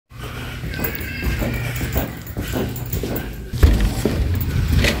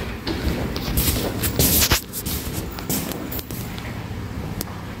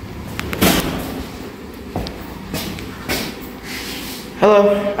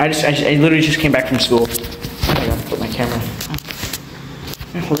Hello. I literally just came back from school. I gotta put my camera.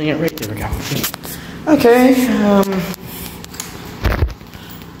 I'm holding it right. There we go. Okay.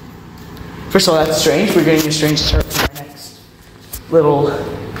 First of all, that's strange. We're getting a strange start for our next little, I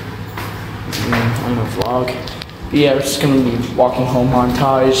don't know, vlog. Yeah, we're just gonna be walking home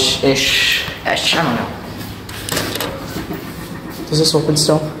montage-ish. I don't know. Does this open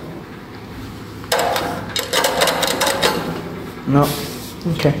still? No.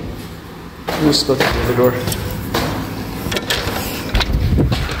 Okay. We'll just go through the other door.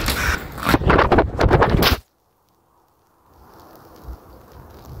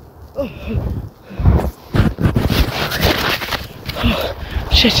 Oh.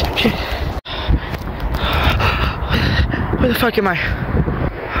 Shit. Where the fuck am I?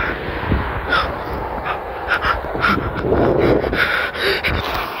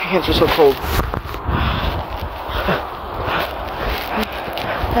 My hands are so cold.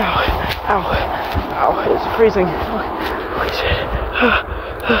 Ow, it's freezing. Holy shit.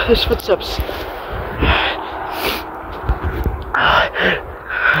 There's footsteps. Okay.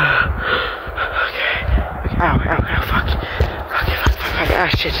 Ow, fuck. Ah,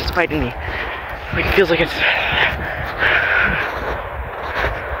 shit, it's biting me. Like, it feels like it's...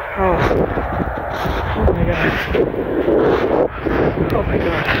 Oh my god. Oh my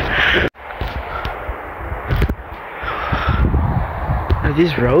god. Are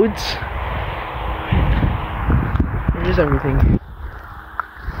these roads? Where is everything?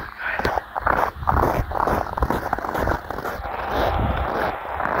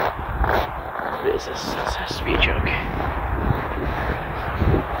 What is this? This has to be a joke.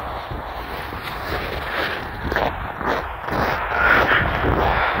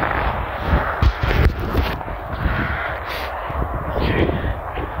 Okay.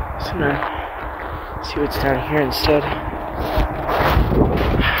 So I'm gonna see what's down here instead.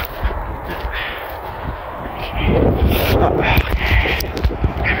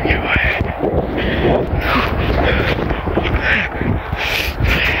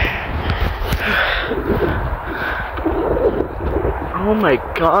 Oh my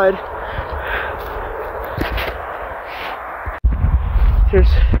god.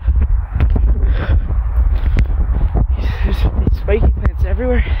 There's spiky plants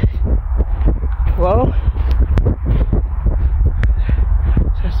everywhere. Hello?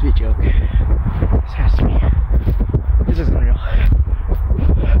 This has to be a joke. This has to be. This isn't real.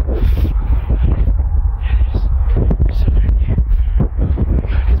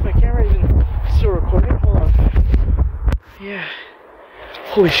 Is my camera even still recording? Hold on. Yeah.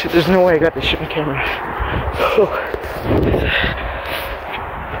 Holy shit, there's no way I got this shit on camera. Oh.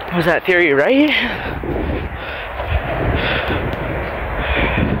 Was that theory right?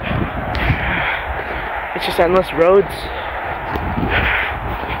 It's just endless roads.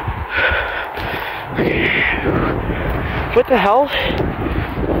 What the hell?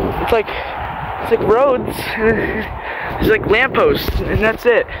 It's like roads. There's like lampposts, and that's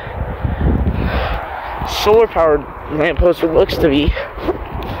it. Solar powered lamppost, it looks to be.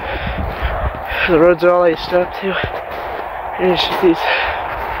 The roads are all iced up too. And it's just these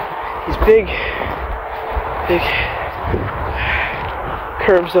big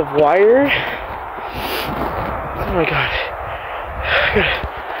curves of wire. Oh my god.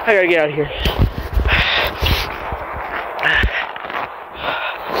 I gotta get out of here.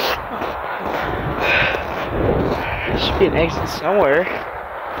 There should be an exit somewhere.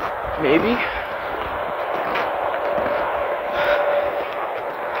 Maybe.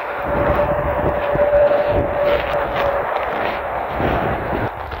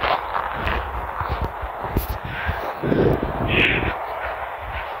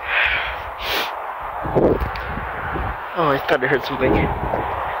 Oh, I thought I heard something.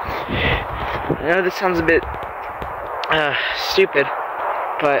 I know this sounds a bit stupid,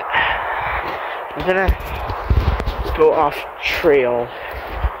 but I'm gonna go off trail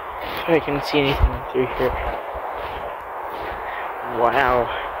so I can see anything through here. Wow.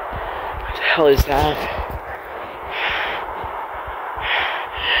 What the hell is that?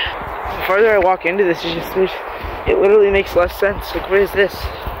 The farther I walk into this, it's just, it literally makes less sense. Like, what is this?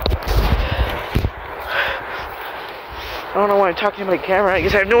 I don't know why I'm talking to my camera. I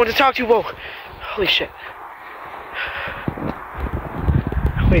guess I have no one to talk to. Whoa. Holy shit.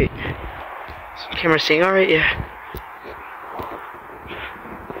 Wait. Is the camera seeing alright? Yeah.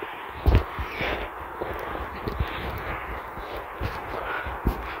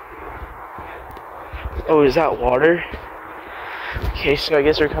 Oh, is that water? Okay, so I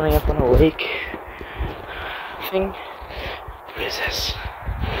guess we're coming up on a lake thing. What is this?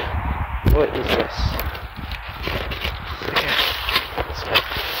 What is this?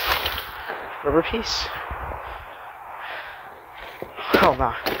 Rubber piece? Hell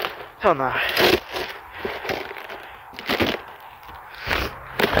no. Hell no.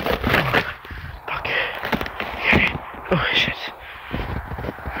 Fuck. Okay. Oh shit.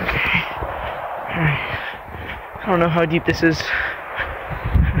 Okay. Alright. I don't know how deep this is.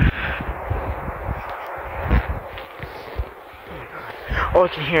 Oh, I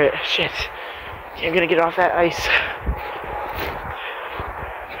can hear it. Shit. Okay, I'm gonna get off that ice.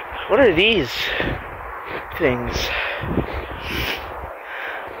 What are these things?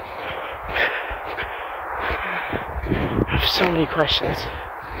 I have so many questions.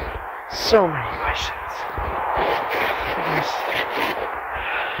 So many questions.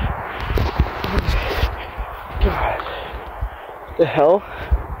 God. The hell?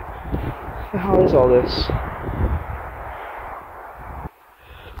 What the hell is all this?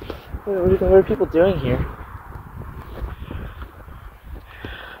 What are people doing here?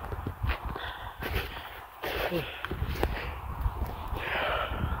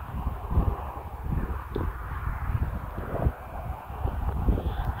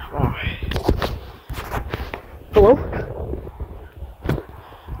 Oh. Hello?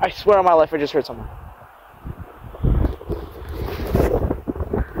 I swear on my life I just heard someone.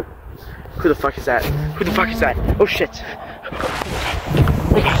 Who the fuck is that? Who the fuck is that? Oh shit.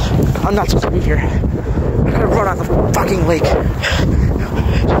 Oh my gosh. I'm not supposed to be here. I gotta run out the fucking lake.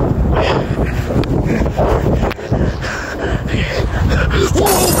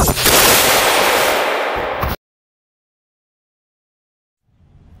 Whoa.